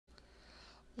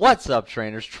What's up,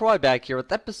 trainers? Troy back here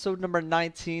with episode number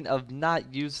 19 of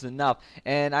Not Used Enough.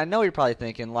 And I know you're probably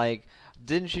thinking, like,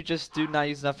 didn't you just do Not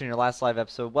Used Enough in your last live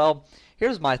episode? Well,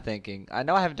 here's my thinking. I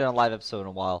know I haven't done a live episode in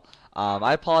a while.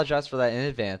 I apologize for that in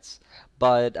advance.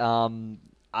 But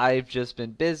I've just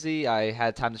been busy. I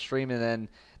had time to stream, and then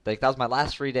that was my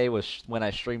last free day was when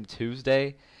I streamed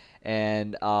Tuesday.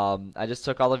 And I just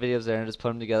took all the videos there and just put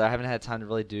them together. I haven't had time to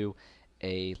really do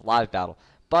a live battle.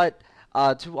 But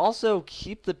to also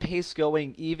keep the pace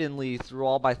going evenly through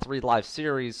all my 3 live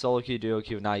series, solo queue, duo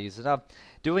queue, not used enough,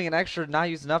 doing an extra not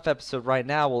used enough episode right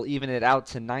now will even it out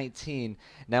to 19.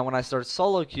 Now when I start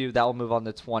solo queue, that will move on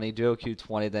to 20, duo queue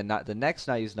 20, then the next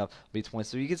not used enough will be 20.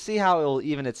 So you can see how it will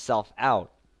even itself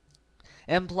out.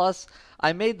 And plus,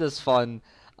 I made this fun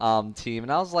team,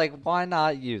 and I was like, why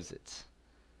not use it?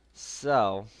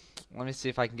 So, let me see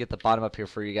if I can get the bottom up here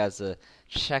for you guys to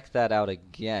check that out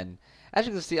again. As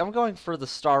you can see, I'm going for the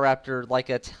Star Raptor, like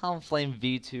a Talonflame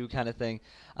V2 kind of thing.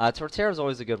 Torterra is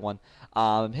always a good one.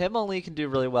 Hitmonlee can do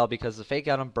really well because the fake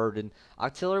out on Burden.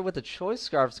 Octillery with the Choice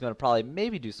Scarf is going to probably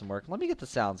maybe do some work. Let me get the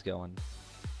sounds going.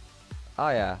 Oh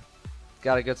yeah,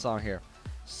 got a good song here.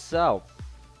 So,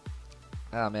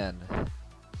 oh man.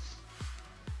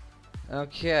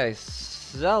 Okay,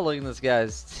 so look at this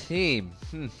guy's team.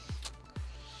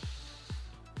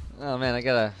 Oh man, I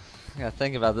gotta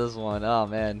think about this one. Oh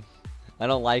man, I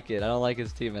don't like it. I don't like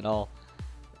his team at all.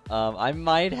 I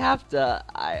might have to.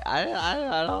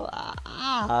 I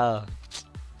don't.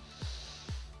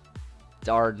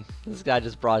 Darn, this guy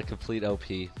just brought complete OP.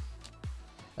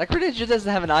 That Greninja doesn't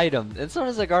have an item, and so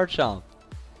does a Garchomp.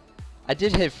 I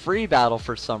did hit free battle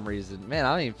for some reason. Man,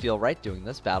 I don't even feel right doing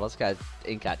this battle. This guy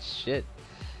ain't got shit.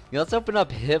 You know, let's open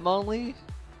up Hitmonlee.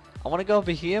 I want to go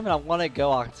Behem and I want to go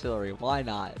Octillery. Why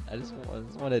not? I just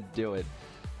want to do it.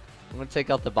 I'm going to take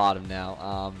out the bottom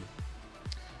now.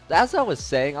 As I was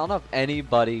saying, I don't know if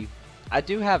anybody... I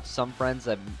do have some friends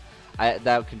that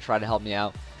can try to help me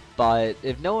out. But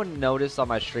if no one noticed on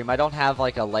my stream, I don't have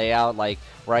like a layout like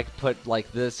where I could put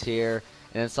like this here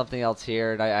and then something else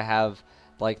here. And I have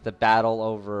like the battle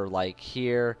over like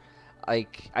here.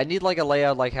 Like I need like a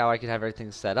layout like how I could have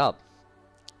everything set up.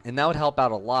 And that would help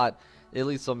out a lot. At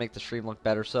least it'll make the stream look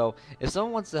better. So if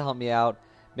someone wants to help me out,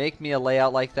 make me a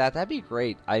layout like that, that'd be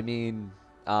great. I mean,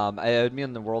 it would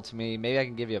mean the world to me. Maybe I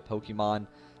can give you a Pokemon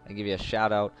and give you a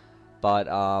shout out. But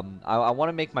I want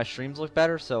to make my streams look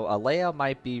better, so a layout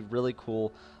might be really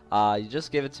cool. You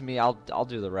just give it to me, I'll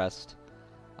do the rest.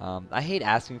 I hate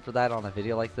asking for that on a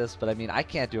video like this, but I mean, I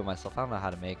can't do it myself. I don't know how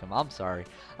to make them. I'm sorry.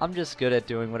 I'm just good at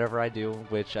doing whatever I do,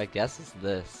 which I guess is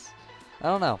this. I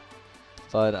don't know.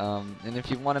 But, and if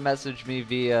you want to message me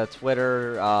via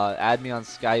Twitter, add me on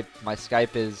Skype. My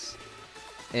Skype is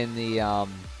in the, I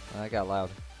got loud.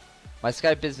 My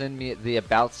Skype is in the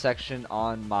About section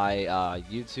on my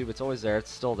YouTube. It's always there. It's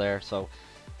still there, so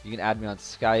you can add me on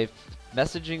Skype.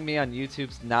 Messaging me on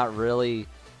YouTube's not really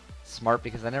smart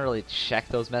because I never really check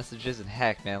those messages. And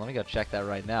heck, man, let me go check that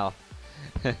right now.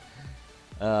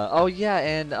 Oh, yeah,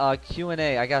 and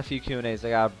Q&A. I got a few Q&As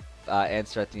I got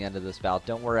answer at the end of this bout.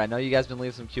 Don't worry, I know you guys been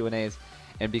leaving some Q&As,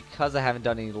 and because I haven't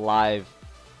done any live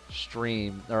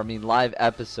live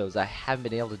episodes, I haven't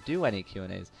been able to do any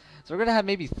Q&As. So we're gonna have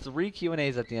maybe 3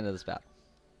 Q&As at the end of this battle.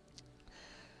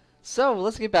 So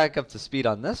let's get back up to speed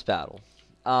on this battle.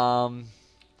 I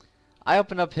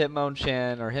open up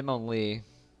Hitmonchan or Hitmonlee.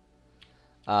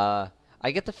 I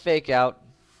get the fake out.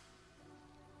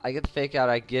 I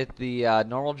get the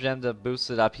normal gem to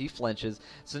boost it up. He flinches.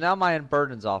 So now my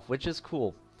Unburden's off, which is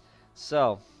cool.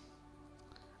 So,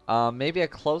 maybe a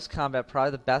close combat, probably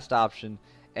the best option.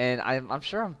 And I'm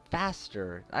sure I'm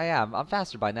faster. I am. I'm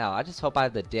faster by now. I just hope I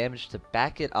have the damage to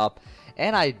back it up.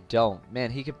 And I don't. Man,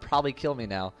 he could probably kill me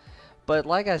now. But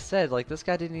like I said, like this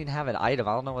guy didn't even have an item.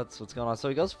 I don't know what's going on. So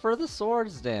he goes for the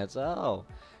Swords Dance. Oh,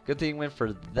 good thing he went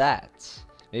for that.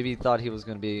 Maybe he thought he was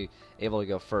going to be able to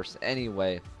go first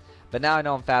anyway. But now I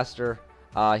know I'm faster.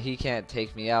 He can't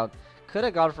take me out. Could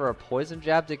have gone for a poison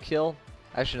jab to kill.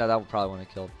 Actually, no, that would probably want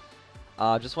to kill.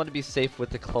 Just want to be safe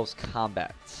with the close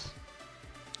combat.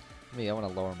 I want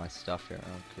to lower my stuff here.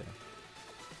 Okay.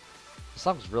 The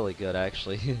song's really good,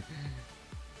 actually.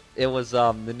 It was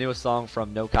the newest song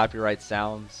from No Copyright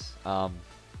Sounds.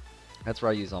 That's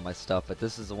where I use all my stuff. But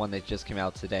this is the one that just came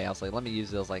out today. I was like, let me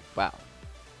use it. I was like, wow.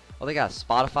 Oh, they got a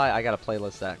Spotify? I got to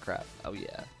playlist that crap. Oh,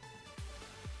 yeah.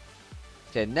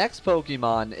 Okay, next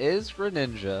Pokemon is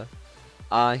Greninja.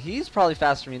 He's probably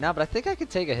faster than me now, but I think I can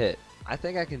take a hit.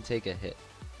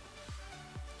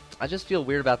 I just feel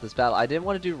weird about this battle. I didn't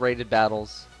want to do rated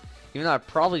battles, even though I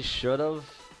probably should have.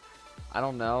 I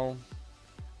don't know.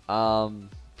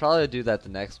 Probably do that the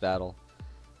next battle.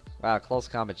 Wow, close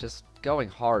combat just going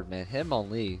hard, man.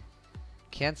 Hitmonlee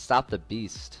can't stop the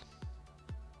beast.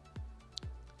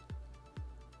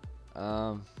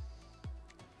 I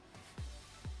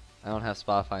don't have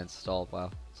Spotify installed.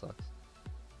 Wow, sucks.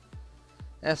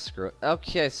 Screw it.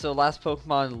 Okay, so last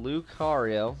Pokemon,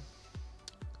 Lucario.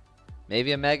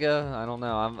 Maybe a Mega. I don't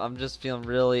know. I'm just feeling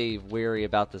really weary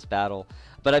about this battle.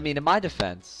 But I mean, in my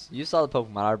defense, you saw the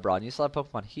Pokemon I brought, and you saw the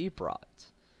Pokemon he brought.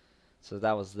 So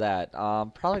that was that.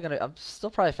 I'm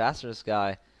still probably faster than this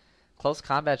guy. Close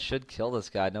combat should kill this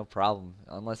guy, no problem.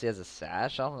 Unless he has a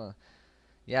sash. I don't know.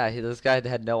 Yeah, this guy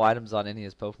had no items on any of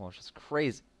his Pokemon, which is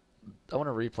crazy. I want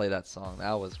to replay that song.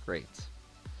 That was great.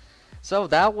 So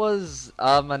that was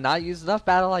a not used enough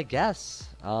battle, I guess.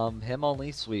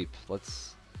 Hitmonlee sweep.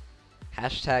 Let's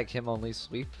hashtag Hitmonlee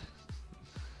sweep.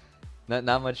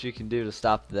 Not much you can do to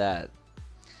stop that.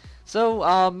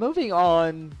 So moving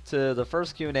on to the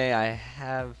first Q&A I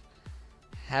haven't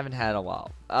had in a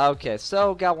while. Okay,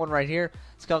 so got one right here.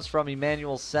 This comes from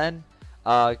Emmanuel Sen.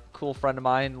 Cool friend of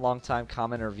mine, longtime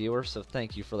commenter viewer, so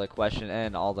thank you for the question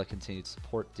and all the continued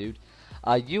support, dude.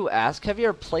 You ask, have you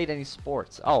ever played any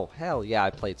sports? Oh, hell yeah, I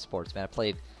played sports, man. I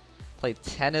played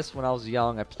tennis when I was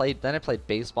young. Then I played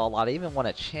baseball a lot. I even won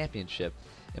a championship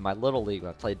in my little league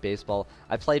when I played baseball.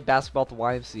 I played basketball at the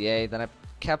YMCA, then I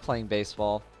kept playing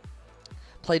baseball.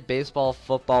 Played baseball,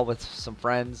 football with some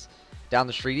friends down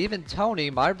the street. Even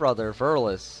Tony, my brother,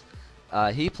 Verlis,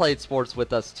 he played sports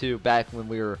with us too back when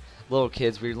we were little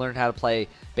kids. We learned how to play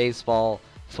baseball,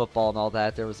 football, and all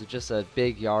that. There was just a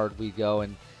big yard we'd go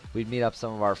and we'd meet up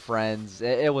some of our friends.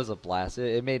 It was a blast.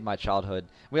 It made my childhood.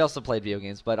 We also played video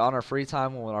games, but on our free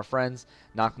time when our friends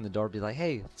knock on the door, be like,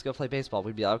 hey, let's go play baseball.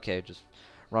 We'd be like, okay, just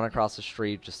run across the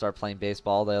street, just start playing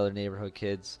baseball, all the other neighborhood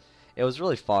kids. It was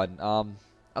really fun.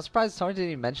 I'm surprised Tony didn't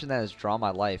even mention that as Draw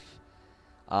My Life.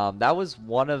 That was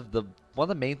one of the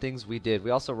main things we did.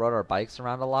 We also rode our bikes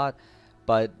around a lot,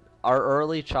 but our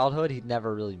early childhood, he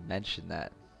never really mentioned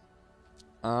that.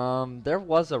 There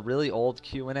was a really old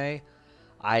Q&A.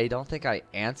 I don't think I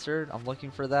answered. I'm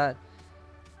looking for that.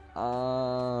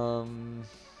 I'm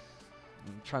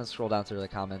trying to scroll down through the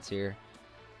comments here.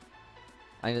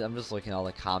 I'm just looking at all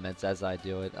the comments as I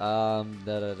do it.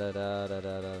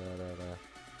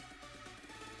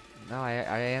 No, I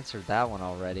answered that one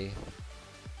already.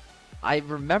 I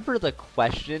remember the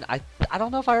question. I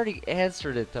don't know if I already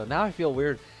answered it though. Now I feel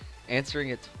weird answering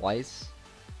it twice.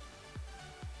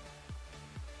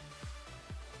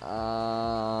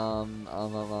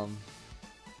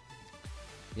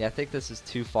 Yeah, I think this is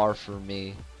too far for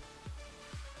me.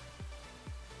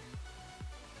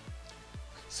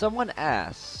 Someone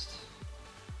asked.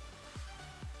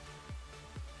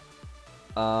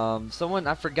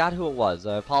 I forgot who it was.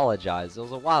 I apologize. It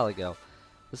was a while ago.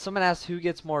 But someone asked who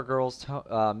gets more girls,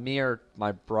 me or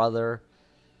my brother.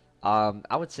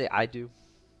 I would say I do.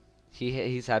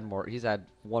 He's had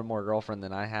one more girlfriend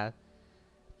than I had.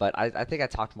 But I think I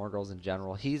talk to more girls in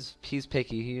general. He's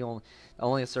picky. He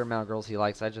only a certain amount of girls he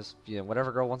likes. I just,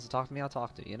 whatever girl wants to talk to me, I'll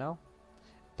talk to,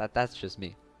 That's just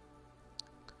me.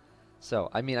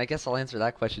 So, I mean, I guess I'll answer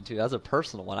that question too. That was a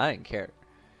personal one. I didn't care.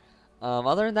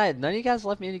 Other than that, none of you guys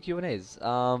left me any Q&As.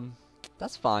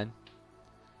 That's fine.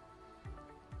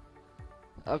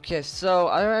 Okay, so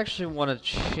I actually want to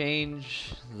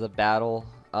change the battle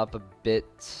up a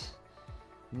bit.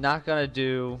 Not gonna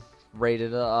do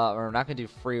rated, or not gonna do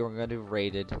free. We're gonna do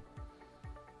rated.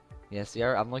 Yeah, see,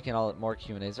 I'm looking at all more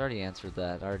Q&As. I already answered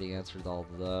that. I already answered all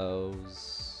of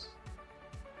those.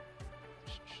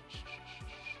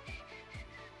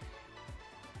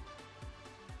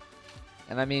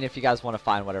 And I mean, if you guys want to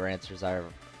find whatever answers I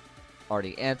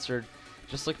already answered,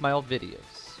 just look at my old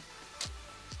videos.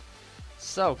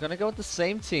 So, gonna go with the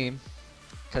same team,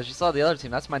 because you saw the other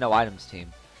team. That's my no items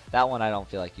team. That one I don't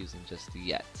feel like using just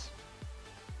yet.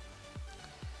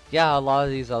 Yeah, a lot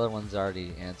of these other ones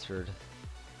already answered.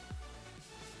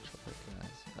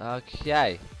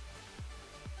 Okay.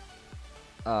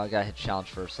 I gotta hit challenge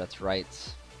first, that's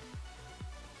right.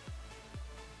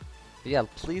 But yeah,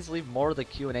 please leave more of the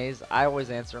Q&As. I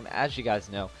always answer them, as you guys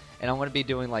know. And I'm going to be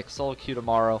doing like solo queue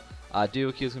tomorrow.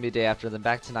 Duo queue is going to be a day after. Then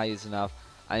back to not used enough.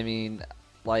 I mean,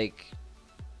 like,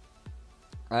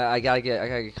 I gotta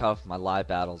get caught up with my live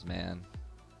battles, man.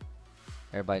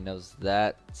 Everybody knows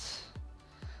that.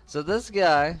 So this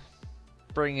guy,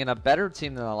 bringing in a better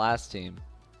team than the last team.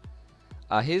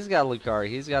 He's got Lucario.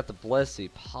 He's got the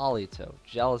Blissey, Polito,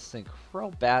 Jellicent,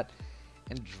 Crobat,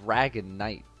 and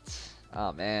Dragonite.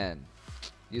 Oh man,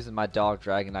 using my dog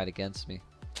Dragonite against me.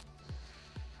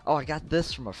 Oh, I got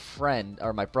this from a friend,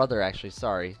 or my brother actually,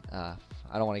 sorry. I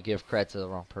don't want to give credit to the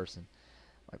wrong person.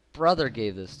 My brother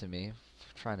gave this to me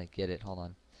trying to get it. Hold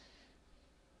on.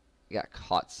 It got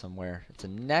caught somewhere. It's a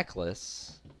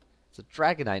necklace. It's a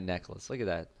Dragonite necklace. Look at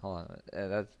that. Hold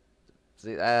on.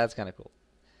 That's kind of cool.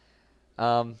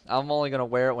 I'm only going to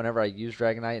wear it whenever I use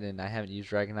Dragonite, and I haven't used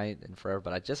Dragonite in forever,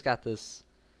 but I just got this.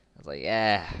 I was like,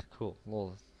 yeah, cool.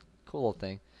 Cool little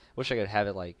thing. Wish I could have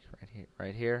it like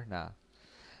right here. Nah.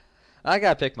 I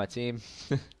got to pick my team.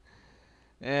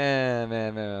 Yeah,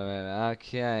 man.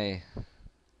 Okay.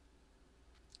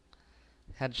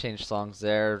 Had to change songs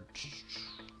there.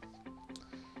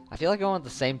 I feel like going with the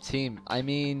same team. I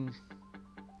mean,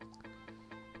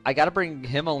 I gotta bring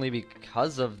Hitmonlee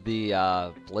because of the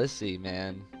Blissey,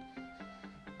 man.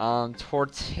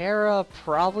 Torterra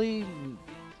probably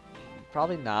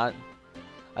not.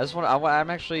 I'm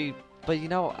actually, but you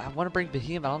know, I want to bring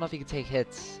Behem. I don't know if he can take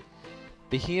hits.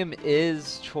 Behem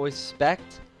is choice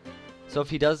spect, so if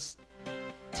he does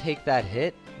take that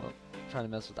hit, well, I'm trying to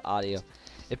mess with the audio.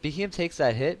 If Behem takes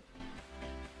that hit,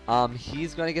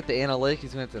 he's going to get the analytic,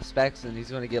 he's going to get the specs, and he's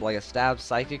going to get like a stab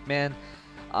psychic, man.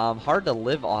 Hard to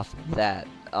live off that.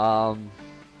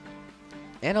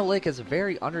 Analytic is a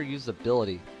very underused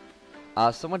ability.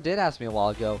 Someone did ask me a while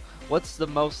ago, what's the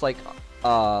most like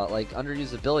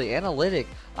underused ability? Analytic,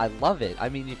 I love it. I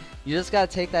mean, you just got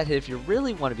to take that hit. If you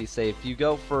really want to be safe, you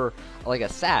go for like a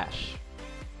sash.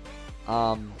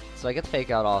 So I get the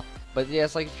fake out off. But yeah,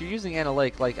 it's like if you're using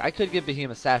analytic, like I could give Behem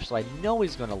a sash, so I know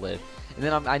he's gonna live, and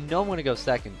then I know I'm gonna go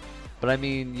second. But I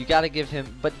mean, you gotta give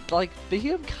him. But like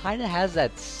Behem kind of has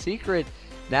that secret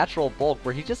natural bulk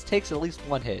where he just takes at least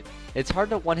one hit. It's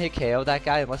hard to one-hit KO that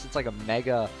guy unless it's like a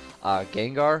mega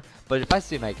Gengar. But if I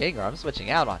see my Gengar, I'm switching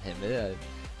out on him.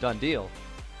 Done deal.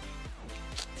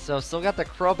 So still got the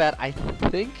Crobat. I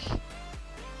think.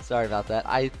 Sorry about that.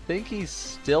 I think he's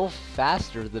still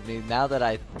faster than me now that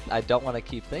I don't want to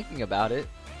keep thinking about it.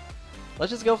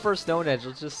 Let's just go for a Stone Edge.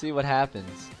 Let's just see what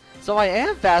happens. So I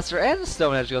am faster and the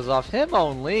Stone Edge goes off.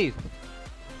 Hitmonlee.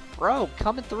 Bro,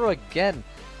 coming through again.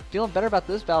 Feeling better about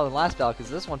this battle than last battle because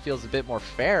this one feels a bit more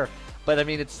fair. But I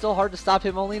mean, it's still hard to stop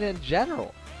Hitmonlee in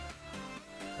general.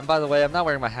 And by the way, I'm not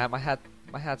wearing my hat.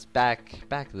 My hat's back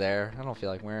there. I don't feel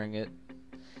like wearing it.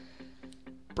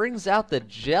 Brings out the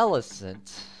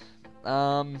Jellicent.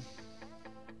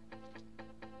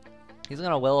 He's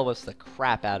gonna Will-O-Wisp the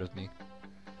crap out of me.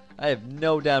 I have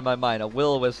no doubt in my mind a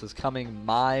Will-O-Wisp is coming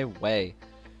my way.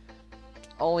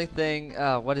 Only thing,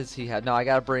 what does he have? No, I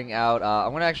gotta bring out,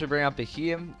 I'm gonna actually bring out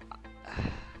Behem.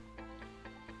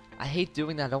 I hate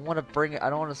doing that. I don't want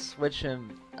to switch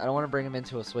him. I don't want to bring him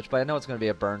into a switch, but I know it's gonna be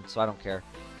a burn, so I don't care.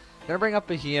 I'm gonna bring up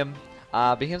Behem.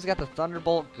 Behem's got the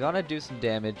Thunderbolt, gonna do some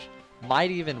damage.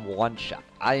 Might even one-shot.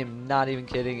 I am not even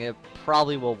kidding. It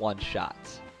probably will one-shot.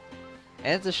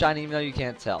 And it's a shiny even though you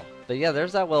can't tell. But yeah,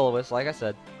 there's that Will-O-Wisp, like I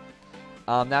said.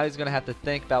 Now he's going to have to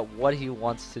think about what he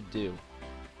wants to do.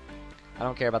 I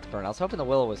don't care about the burn. I was hoping the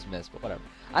Will-O-Wisp missed, but whatever.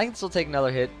 I can still take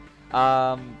another hit.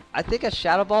 I think a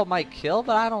Shadow Ball might kill,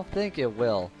 but I don't think it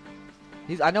will.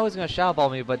 I know he's going to Shadow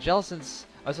Ball me, but Jellicent's...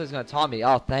 Oh, so he's going to taunt me.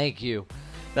 Oh, thank you.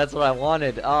 That's what I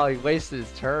wanted. Oh, he wasted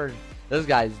his turn. This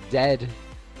guy's dead.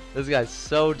 This guy's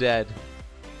so dead.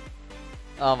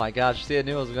 Oh my gosh, see, I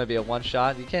knew it was going to be a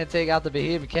one-shot. You can't take out the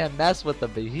Behem. You can't mess with the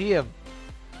Behem.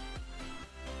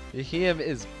 Behem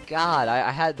is God.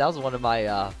 That was one of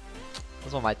my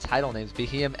title names.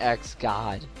 Behem X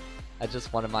God. That's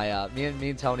just one of my me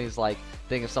and Tony's like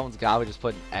thing. If someone's God, we just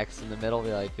put an X in the middle.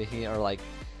 Be like Behem, or like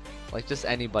just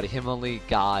anybody. Hitmonlee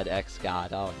God X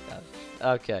God. Oh my God.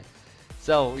 Okay,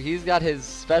 so he's got his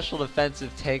special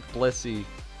defensive tank Blissey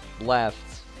left.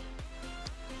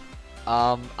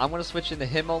 I'm going to switch into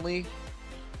Hitmonlee.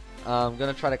 I'm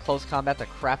going to try to close combat the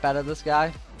crap out of this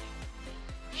guy.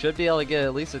 Should be able to get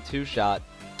at least a 2-shot.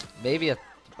 Maybe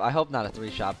I hope not a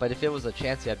 3-shot, but if it was a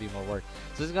chance, that'd be more work.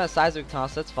 So he's going to Seismic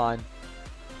Toss, that's fine.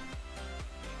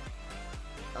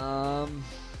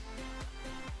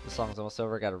 This song's almost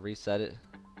over, got to reset it.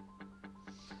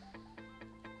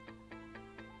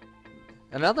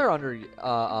 Another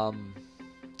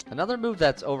move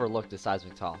that's overlooked is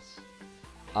Seismic Toss.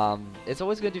 It's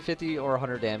always going to do 50 or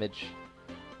 100 damage.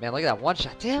 Man, look at that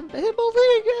one-shot. Damn,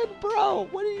 Hitmonlee again, bro.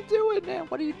 What are you doing, man?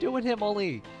 What are you doing,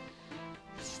 Hitmonlee?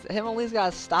 Hitmonlee's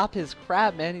got to stop his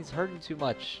crap, man. He's hurting too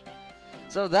much.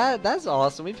 So that's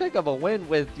awesome. We pick up a win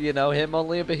with, you know,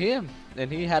 Hitmonlee and Behem.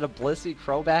 And he had a Blissey,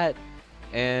 Crobat,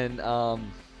 and, I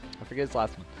forget his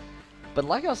last one. But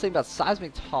like I was saying about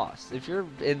Seismic Toss, if you're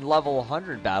in level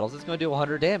 100 battles, it's going to do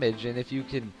 100 damage. And if you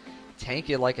can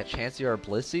tank it like a Chansey or a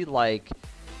Blissey, like...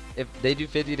 If they do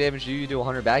 50 damage to you, you do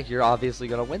 100 back, you're obviously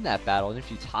going to win that battle. And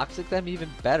if you Toxic them, even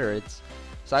better. It's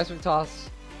Seismic Toss.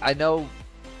 I know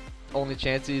only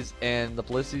Chanseys and the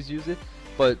Blissey's use it,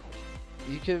 but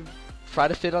you could try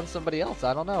to fit on somebody else.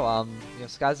 I don't know. You know,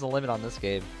 sky's the limit on this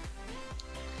game.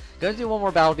 Gonna do one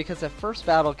more battle because that first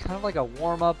battle, kind of like a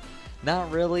warm-up,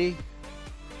 not really.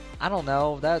 I don't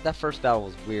know. That first battle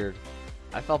was weird.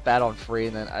 I felt bad on free,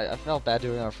 and then I felt bad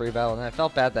doing it on a free battle, and then I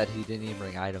felt bad that he didn't even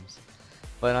bring items.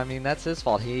 But I mean, that's his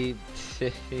fault. He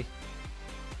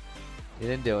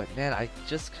didn't do it. Man, I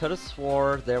just could have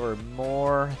swore there were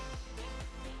more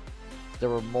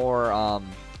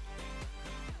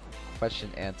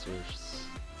question answers.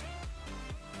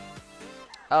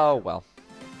 Oh well.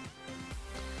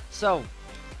 So,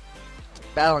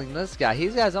 battling this guy.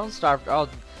 He's got his own star. Oh,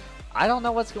 I don't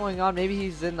know what's going on. Maybe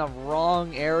he's in the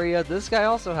wrong area. This guy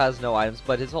also has no items,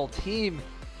 but his whole team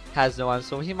has no items.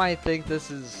 So he might think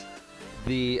this is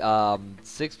the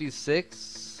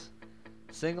 6v6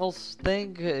 singles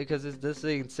thing, because this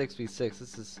ain't 6v6.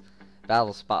 This is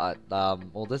battle spot.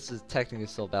 Well, this is technically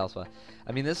still battle spot.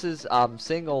 I mean, this is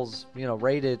singles, you know,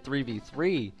 rated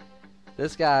 3v3.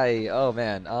 This guy, oh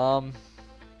man.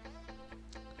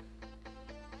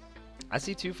 I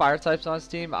see 2 fire types on his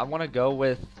team. I want to go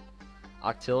with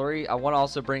Octillery. I want to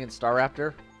also bring in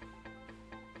Staraptor.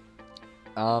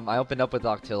 I opened up with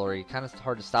Octillery. Kind of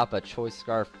hard to stop a Choice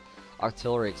Scarf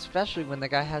Octillery, especially when the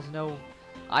guy has no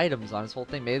items on his whole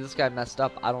thing. Maybe this guy messed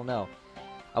up. I don't know.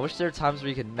 I wish there were times where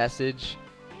you could message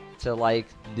to like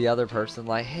the other person,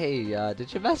 like, hey,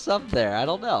 did you mess up there? I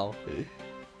don't know.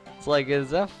 It's like,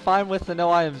 is that fine with the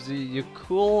no items? You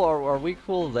cool, or are we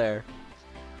cool there?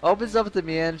 Opens up with the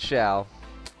Mienshao.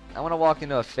 I want to walk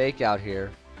into a fake out here.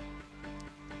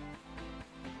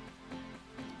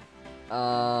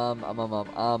 I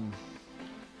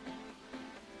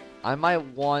might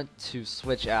want to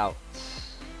switch out,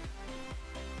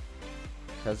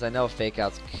 because I know a fake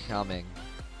out's coming.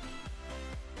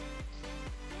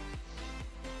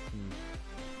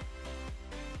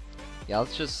 Yeah,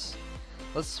 let's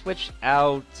switch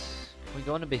out. Can we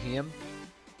go into Behem?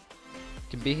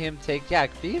 Can Behem take? Yeah,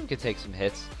 Behem can take some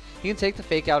hits. He can take the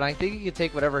fake out, and I think he can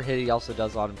take whatever hit he also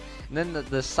does on him. And then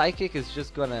the Psychic is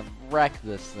just gonna wreck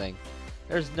this thing.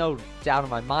 There's no doubt in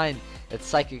my mind that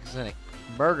Psychic is gonna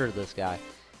murder this guy.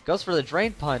 Goes for the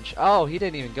Drain Punch. Oh, he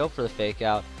didn't even go for the fake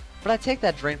out. But I take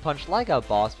that Drain Punch like a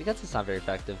boss, because it's not very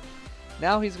effective.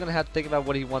 Now he's gonna have to think about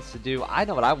what he wants to do. I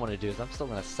know what I want to do, is I'm still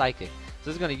gonna Psychic.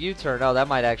 So he's gonna U-turn. Oh, that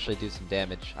might actually do some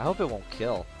damage. I hope it won't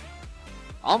kill.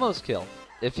 Almost kill.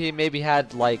 If he maybe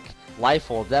had like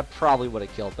Life Orb, that probably would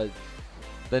have killed. But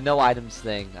the no items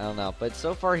thing, I don't know. But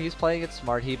so far he's playing it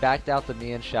smart. He backed out the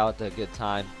Mienshao at a good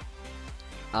time.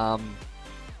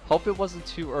 Hope it wasn't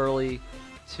too early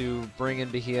to bring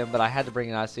in Behem, but I had to bring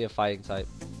in a fighting type.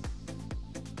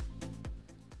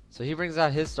 So he brings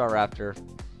out his Staraptor.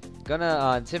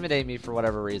 Gonna intimidate me for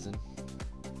whatever reason.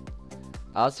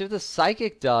 Let's see what the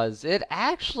Psychic does. It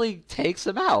actually takes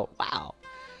him out. Wow.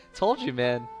 Told you,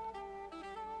 man.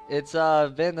 It's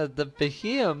been the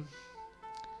Behem.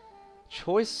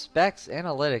 Choice Specs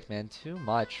Analytic, man. Too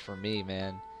much for me,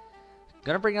 man.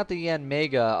 Gonna bring out the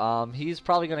Yanmega. He's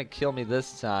probably gonna kill me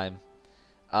this time.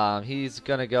 He's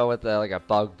gonna go with like a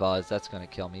Bug Buzz. That's gonna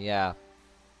kill me, yeah.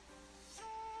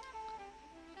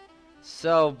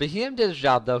 So Behem did his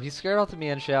job though. He scared off the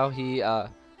Mienshao. He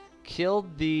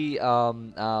killed the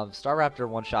Staraptor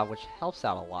one shot, which helps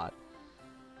out a lot.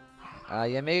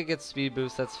 Yanmega gets speed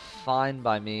boost. That's fine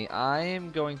by me. I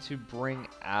am going to bring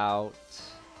out.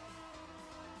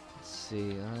 Let's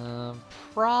see.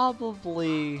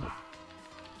 Probably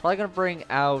gonna bring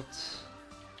out.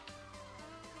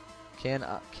 Can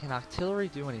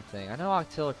Octillery do anything? I know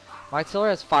Octillery. My Octillery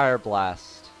has Fire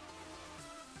Blast.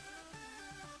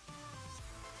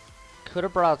 Could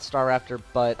have brought out Staraptor,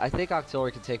 but I think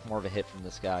Octillery can take more of a hit from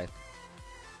this guy.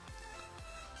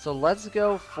 So let's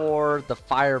go for the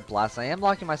Fire Blast. I am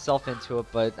locking myself into it,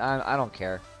 but I don't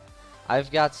care.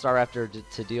 I've got Staraptor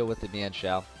to deal with the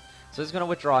Mienshao. So he's going to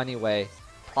withdraw anyway.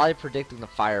 Probably predicting the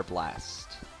Fire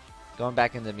Blast. Going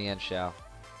back into Mienshao.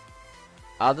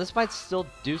 This might still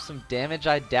do some damage.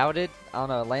 I doubt it. I don't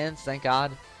know. It lands, thank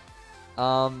God.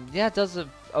 Yeah, it does an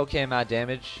okay amount of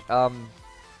damage.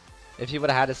 If he would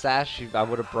have had a sash, I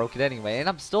would have broke it anyway. And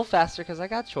I'm still faster because I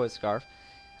got Choice Scarf.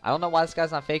 I don't know why this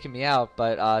guy's not faking me out,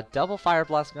 but double Fire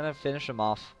Blast going to finish him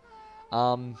off.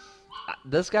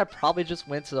 This guy probably just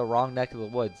went to the wrong neck of the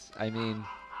woods. I mean,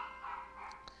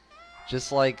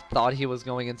 just like thought he was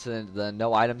going into the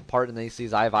no item part, and then he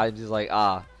sees I have items. He's like,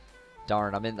 ah,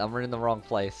 darn, I'm in the wrong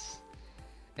place.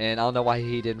 And I don't know why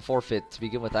he didn't forfeit to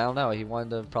begin with. I don't know. He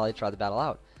wanted to probably try the battle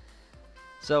out.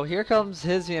 So here comes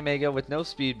his Yanmega with no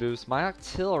speed boost. My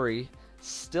Octillery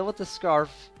still with the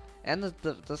Scarf. And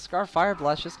the Scar Fire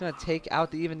Blast just gonna take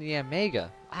out even the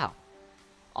Omega. Wow.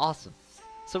 Awesome.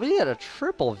 So we had a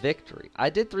triple victory. I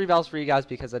did 3 battles for you guys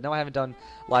because I know I haven't done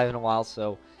live in a while,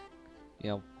 so, you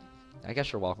know, I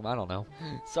guess you're welcome. I don't know.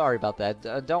 Sorry about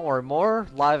that. Don't worry, more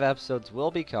live episodes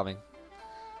will be coming.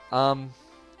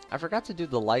 I forgot to do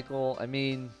the like goal. I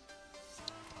mean,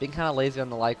 being kind of lazy on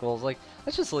the like goals. Like,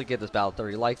 let's just get this battle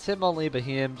 30 likes. Hitmonlee,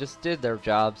 Bahim just did their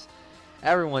jobs.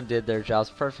 Everyone did their jobs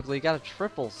perfectly. Got a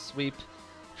triple sweep,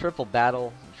 triple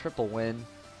battle, triple win.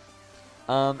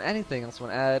 Anything else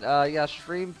want to add? Yeah,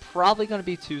 stream probably going to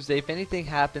be Tuesday. If anything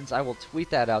happens, I will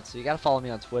tweet that out. So you got to follow me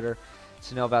on Twitter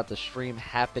to know about the stream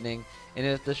happening. And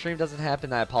if the stream doesn't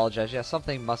happen, I apologize. Yeah,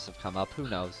 something must have come up. Who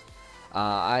knows?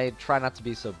 I try not to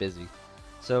be so busy.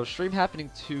 So stream happening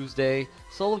Tuesday.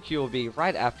 Solo queue will be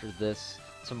right after this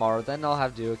tomorrow. Then I'll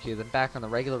have duo queue. Then back on the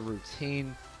regular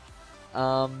routine.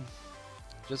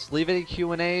 Just leave any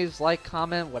Q&As, like,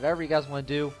 comment, whatever you guys want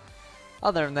to do.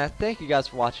 Other than that, thank you guys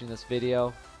for watching this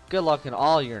video. Good luck in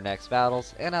all your next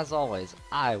battles. And as always,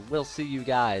 I will see you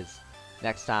guys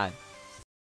next time.